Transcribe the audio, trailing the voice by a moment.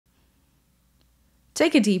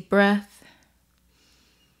Take a deep breath.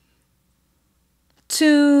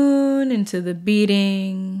 Tune into the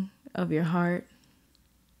beating of your heart.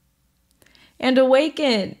 And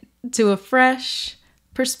awaken to a fresh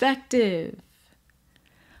perspective.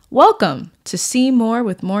 Welcome to See More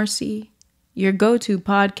with Morcie, your go-to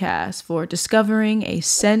podcast for discovering a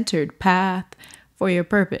centered path for your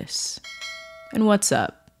purpose. And what's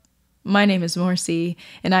up? My name is Morcie,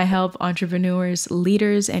 and I help entrepreneurs,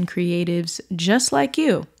 leaders, and creatives just like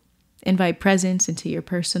you invite presence into your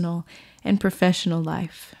personal and professional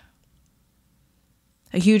life.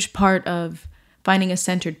 A huge part of finding a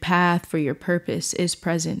centered path for your purpose is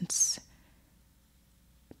presence.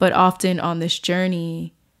 But often on this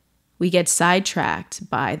journey, we get sidetracked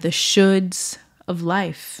by the shoulds of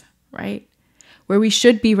life, right? Where we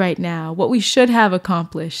should be right now, what we should have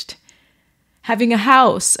accomplished. Having a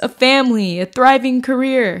house, a family, a thriving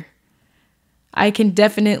career. I can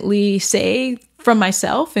definitely say from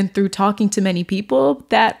myself and through talking to many people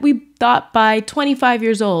that we thought by 25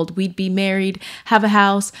 years old, we'd be married, have a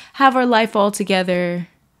house, have our life all together.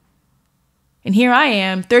 And here I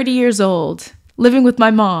am, 30 years old, living with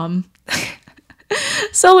my mom,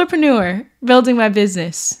 solopreneur, building my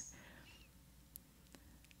business.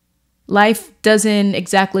 Life doesn't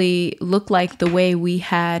exactly look like the way we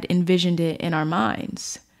had envisioned it in our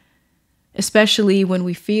minds, especially when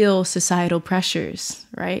we feel societal pressures,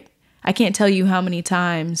 right? I can't tell you how many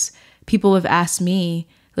times people have asked me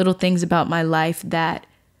little things about my life that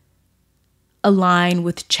align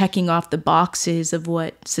with checking off the boxes of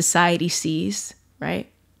what society sees,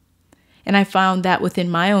 right? And I found that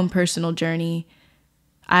within my own personal journey,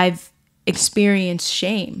 I've experienced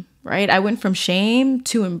shame, right? I went from shame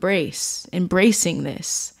to embracing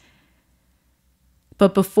this.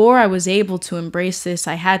 But before I was able to embrace this,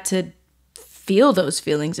 I had to feel those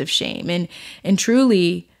feelings of shame. And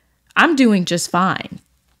truly, I'm doing just fine.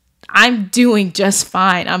 I'm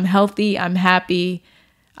healthy. I'm happy.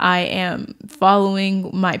 I am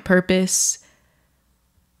following my purpose.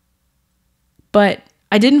 But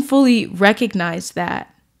I didn't fully recognize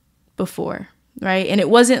that before, right? And it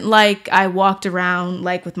wasn't like I walked around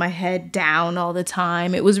like with my head down all the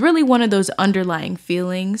time. It was really one of those underlying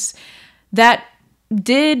feelings that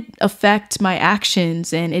did affect my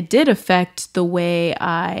actions, and it did affect the way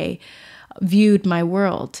I viewed my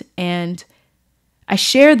world. And I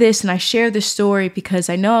share this story because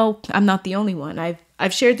I know I'm not the only one.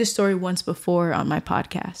 I've shared this story once before on my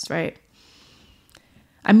podcast, right?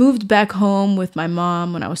 I moved back home with my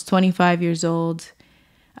mom when I was 25 years old.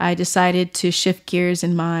 I decided to shift gears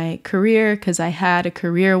in my career because I had a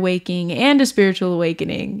career awakening and a spiritual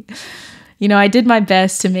awakening. You know, I did my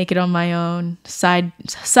best to make it on my own. Side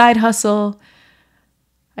hustle.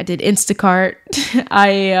 I did Instacart.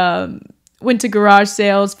 I went to garage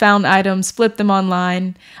sales, found items, flipped them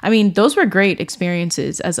online. I mean, those were great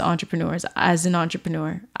experiences as an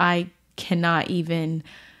entrepreneur. I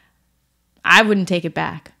wouldn't take it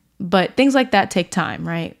back. But things like that take time,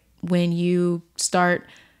 right? When you start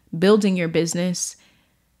building your business,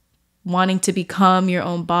 wanting to become your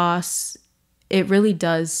own boss, it really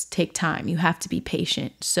does take time. You have to be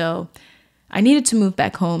patient. So I needed to move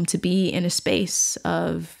back home to be in a space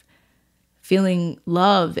of feeling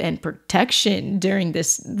love and protection during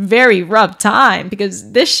this very rough time,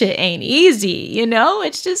 because this shit ain't easy, you know?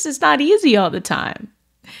 It's not easy all the time.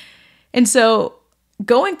 And so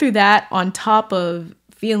going through that on top of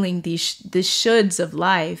feeling the shoulds of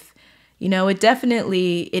life, you know, it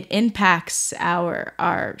impacts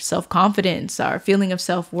our self-confidence, our feeling of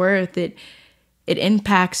self-worth. It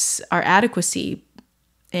impacts our adequacy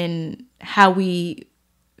in how we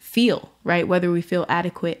feel, right? Whether we feel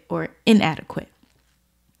adequate or inadequate.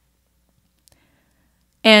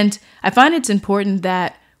 And I find it's important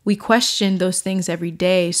that we question those things every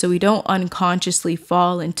day so we don't unconsciously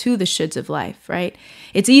fall into the shoulds of life, right?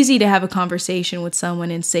 It's easy to have a conversation with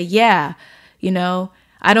someone and say, yeah, you know,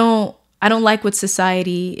 I don't like what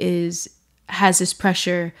society has this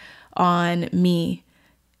pressure on me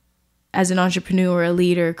as an entrepreneur, a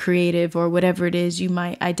leader, creative, or whatever it is you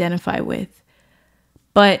might identify with.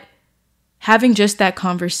 But having just that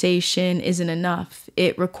conversation isn't enough.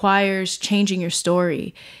 It requires changing your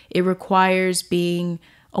story. It requires being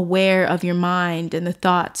aware of your mind and the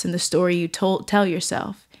thoughts and the story you tell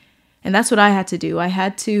yourself. And that's what I had to do. I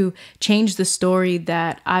had to change the story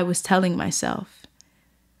that I was telling myself.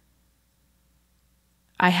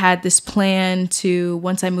 I had this plan to,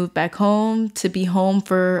 once I moved back home, to be home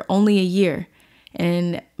for only a year.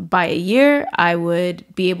 And by a year, I would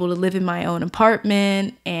be able to live in my own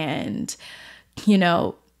apartment and, you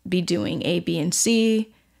know, be doing A, B, and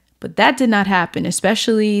C. But that did not happen,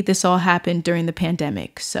 especially this all happened during the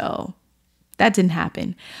pandemic. So that didn't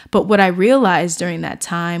happen. But what I realized during that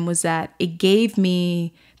time was that it gave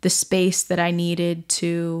me the space that I needed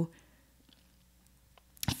to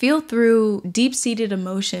feel through deep-seated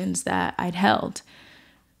emotions that I'd held.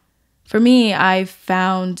 For me, I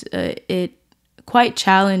found it quite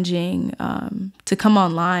challenging to come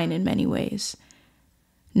online in many ways.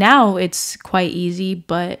 Now it's quite easy,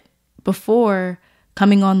 but before,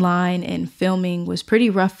 coming online and filming was pretty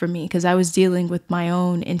rough for me because I was dealing with my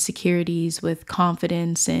own insecurities with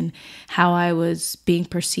confidence and how I was being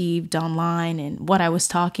perceived online and what I was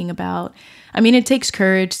talking about. I mean, it takes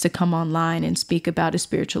courage to come online and speak about a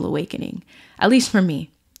spiritual awakening, at least for me,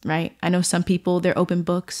 right? I know some people, they're open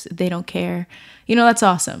books, they don't care. That's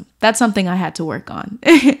awesome. That's something I had to work on.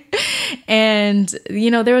 And,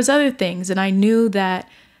 there was other things, and I knew that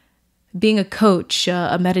being a coach,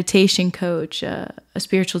 a meditation coach, a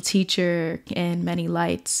spiritual teacher in many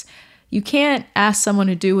lights, you can't ask someone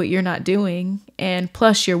to do what you're not doing. And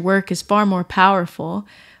plus, your work is far more powerful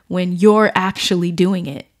when you're actually doing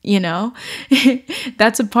it,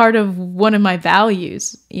 That's a part of one of my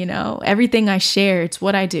values, Everything I share, it's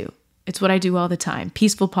what I do. It's what I do all the time.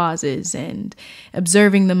 Peaceful pauses and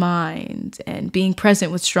observing the mind and being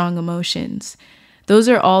present with strong emotions. Those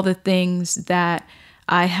are all the things that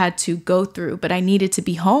I had to go through, but I needed to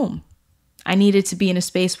be home. I needed to be in a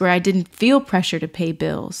space where I didn't feel pressure to pay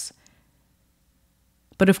bills.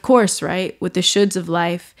 But of course, right, with the shoulds of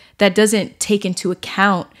life, that doesn't take into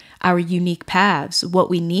account our unique paths, what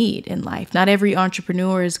we need in life. Not every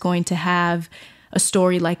entrepreneur is going to have a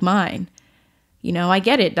story like mine. I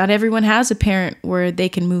get it. Not everyone has a parent where they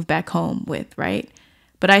can move back home with, right?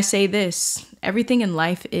 But I say this, everything in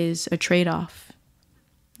life is a trade-off.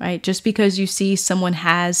 Right? Just because you see someone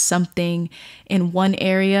has something in one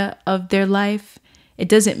area of their life, it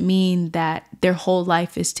doesn't mean that their whole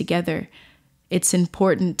life is together. It's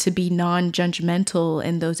important to be non-judgmental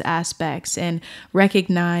in those aspects and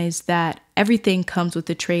recognize that everything comes with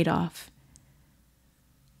a trade-off.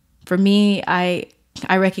 For me, I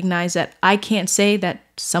recognize that I can't say that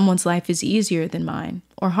someone's life is easier than mine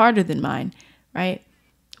or harder than mine, right?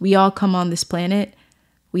 We all come on this planet.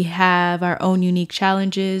 We have our own unique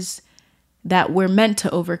challenges that we're meant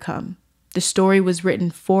to overcome. The story was written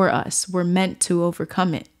for us. We're meant to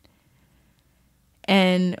overcome it.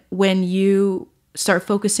 And when you start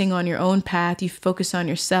focusing on your own path, you focus on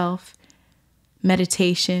yourself,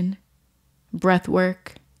 meditation, breath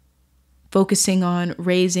work, focusing on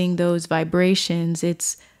raising those vibrations,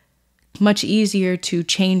 it's much easier to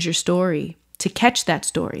change your story, to catch that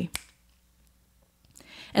story,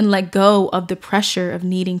 and let go of the pressure of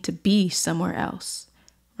needing to be somewhere else,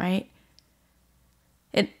 right?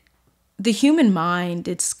 The human mind,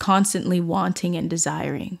 it's constantly wanting and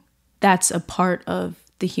desiring. That's a part of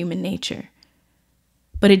the human nature.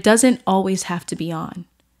 But it doesn't always have to be on.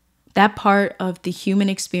 That part of the human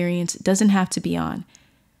experience doesn't have to be on.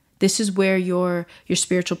 This is where your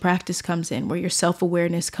spiritual practice comes in, where your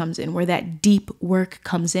self-awareness comes in, where that deep work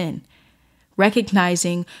comes in.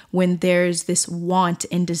 Recognizing when there's this want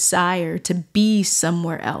and desire to be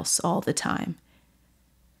somewhere else all the time.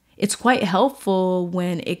 It's quite helpful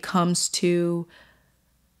when it comes to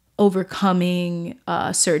overcoming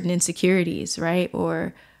certain insecurities, right?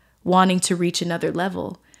 Or wanting to reach another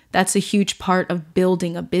level. That's a huge part of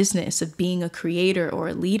building a business, of being a creator or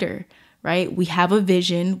a leader, right? We have a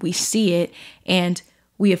vision, we see it, and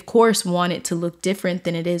we of course want it to look different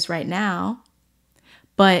than it is right now.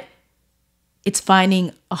 But it's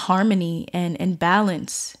finding a harmony and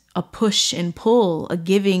balance, a push and pull, a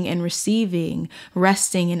giving and receiving,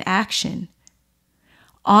 resting and action,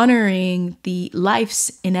 honoring the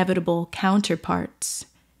life's inevitable counterparts.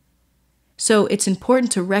 So it's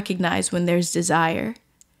important to recognize when there's desire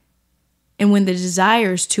and when the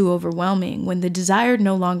desire is too overwhelming, when the desire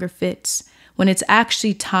no longer fits, when it's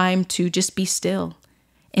actually time to just be still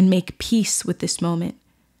and make peace with this moment.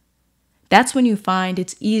 That's when you find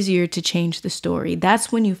it's easier to change the story.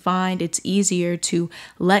 That's when you find it's easier to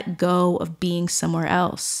let go of being somewhere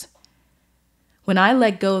else. When I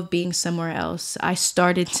let go of being somewhere else, I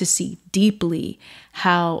started to see deeply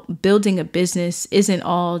how building a business isn't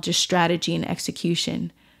all just strategy and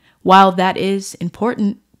execution. While that is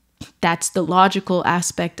important, that's the logical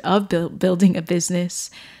aspect of building a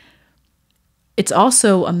business. It's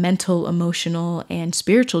also a mental, emotional, and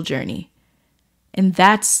spiritual journey. And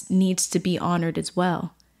that needs to be honored as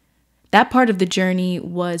well. That part of the journey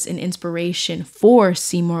was an inspiration for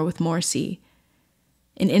See More with Morcie,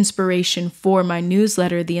 an inspiration for my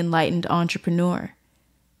newsletter, The Enlightened Entrepreneur.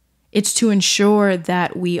 It's to ensure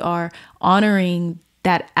that we are honoring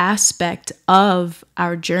that aspect of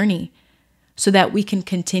our journey so that we can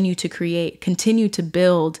continue to create, continue to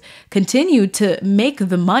build, continue to make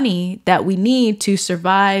the money that we need to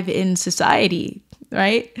survive in society,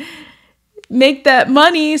 right? Make that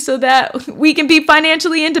money so that we can be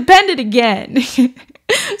financially independent again.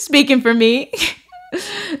 Speaking for me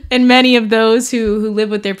and many of those who live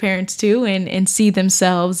with their parents too and see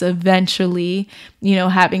themselves eventually,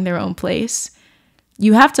 having their own place.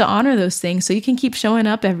 You have to honor those things so you can keep showing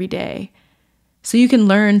up every day. So you can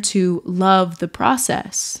learn to love the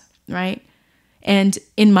process, right? And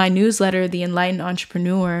in my newsletter, The Enlightened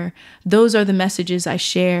Entrepreneur, those are the messages I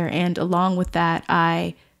share. And along with that,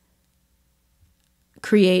 I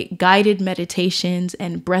create guided meditations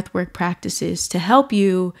and breathwork practices to help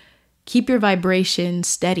you keep your vibration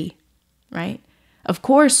steady, right? Of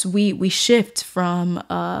course, we shift from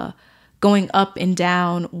going up and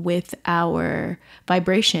down with our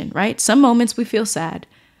vibration, right? Some moments we feel sad.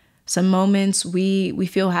 Some moments we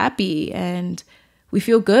feel happy and we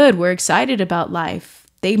feel good. We're excited about life.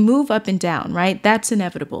 They move up and down, right? That's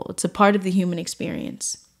inevitable. It's a part of the human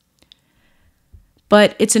experience.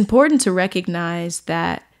 But it's important to recognize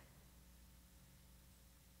that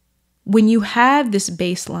when you have this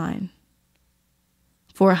baseline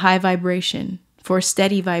for a high vibration, for a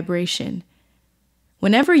steady vibration,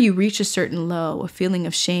 whenever you reach a certain low, a feeling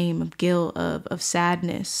of shame, of guilt, of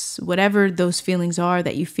sadness, whatever those feelings are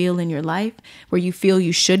that you feel in your life, where you feel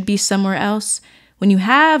you should be somewhere else, when you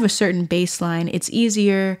have a certain baseline, it's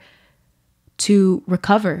easier to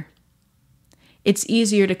recover. It's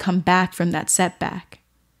easier to come back from that setback.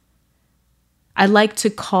 I like to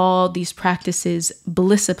call these practices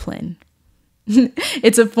blisscipline.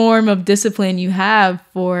 It's a form of discipline you have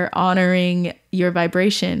for honoring your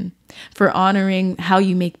vibration, for honoring how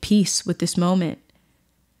you make peace with this moment.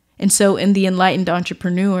 And so in The Enlightened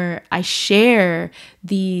Entrepreneur, I share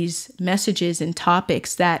these messages and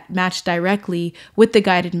topics that match directly with the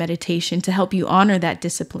guided meditation to help you honor that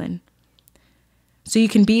discipline. So you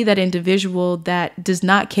can be that individual that does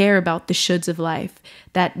not care about the shoulds of life,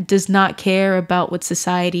 that does not care about what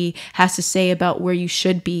society has to say about where you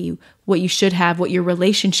should be, what you should have, what your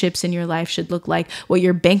relationships in your life should look like, what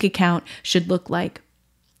your bank account should look like,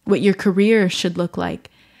 what your career should look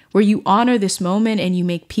like, where you honor this moment and you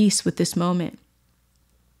make peace with this moment.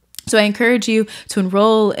 So I encourage you to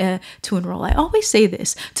enroll. I always say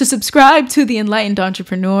this, to subscribe to The Enlightened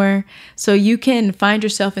Entrepreneur so you can find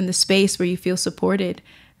yourself in the space where you feel supported,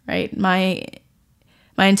 right? My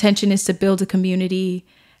intention is to build a community,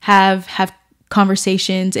 have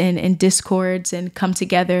conversations and discords and come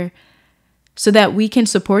together so that we can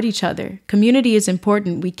support each other. Community is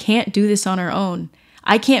important. We can't do this on our own.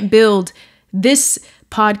 I can't build this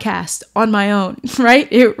podcast on my own, right?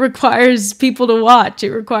 It requires people to watch.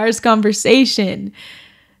 It requires conversation.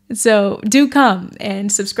 So do come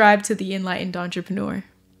and subscribe to The Enlightened Entrepreneur.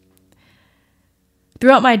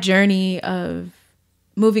 Throughout my journey of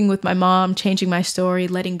moving with my mom, changing my story,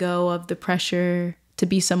 letting go of the pressure to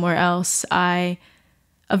be somewhere else, I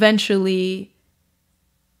eventually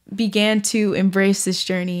began to embrace this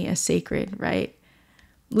journey as sacred, right?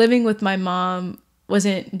 Living with my mom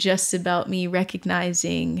wasn't just about me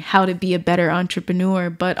recognizing how to be a better entrepreneur,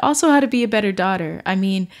 but also how to be a better daughter. I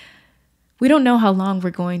mean, we don't know how long we're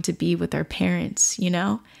going to be with our parents,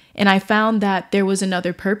 And I found that there was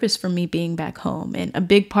another purpose for me being back home. And a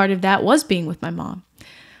big part of that was being with my mom.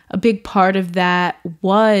 A big part of that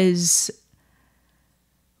was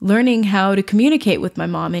learning how to communicate with my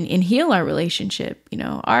mom and heal our relationship.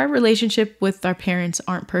 Our relationship with our parents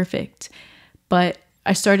aren't perfect, but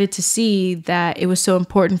I started to see that it was so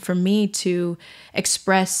important for me to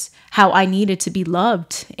express how I needed to be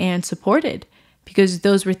loved and supported, because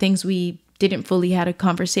those were things we didn't fully had a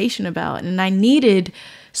conversation about. And I needed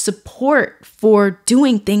support for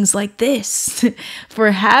doing things like this, for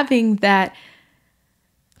having that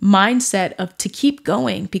mindset of to keep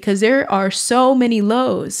going, because there are so many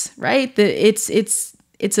lows, right?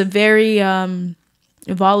 It's a very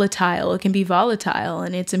volatile. It can be volatile,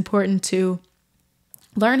 and it's important to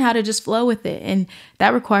learn how to just flow with it. And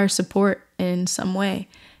that requires support in some way.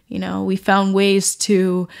 We found ways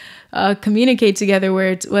to communicate together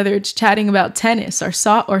whether it's chatting about tennis or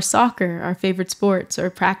soccer, our favorite sports, or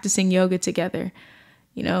practicing yoga together.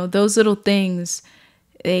 Those little things,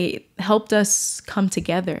 they helped us come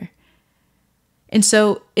together. And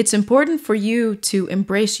so it's important for you to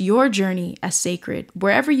embrace your journey as sacred.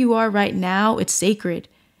 Wherever you are right now, it's sacred.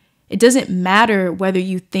 It doesn't matter whether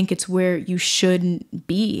you think it's where you shouldn't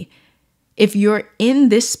be. If you're in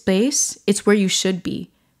this space, it's where you should be.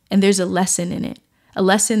 And there's a lesson in it, a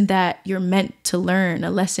lesson that you're meant to learn,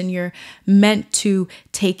 a lesson you're meant to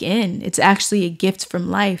take in. It's actually a gift from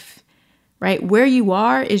life, right? Where you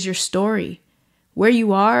are is your story. Where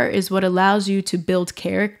you are is what allows you to build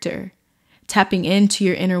character, tapping into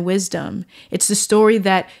your inner wisdom. It's the story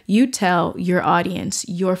that you tell your audience,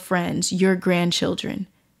 your friends, your grandchildren.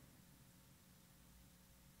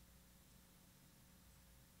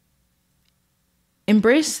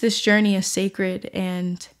 Embrace this journey as sacred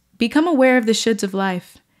and become aware of the shoulds of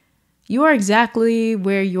life. You are exactly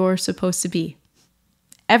where you're supposed to be.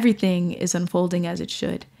 Everything is unfolding as it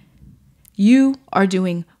should. You are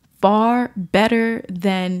doing far better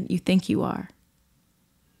than you think you are.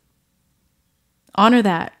 Honor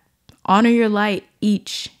that. Honor your light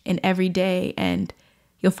each and every day, and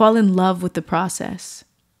you'll fall in love with the process.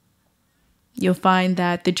 You'll find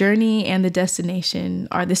that the journey and the destination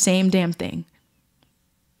are the same damn thing.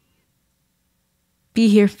 Be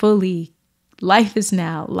here fully. Life is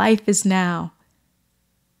now. Life is now.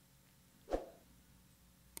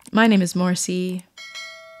 My name is Morcie.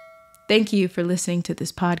 Thank you for listening to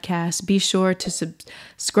this podcast. Be sure to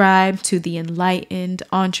subscribe to the Enlightened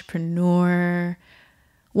Entrepreneur.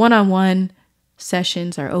 One-on-one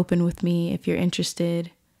sessions are open with me if you're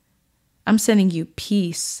interested. I'm sending you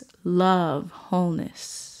peace, love,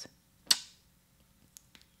 wholeness.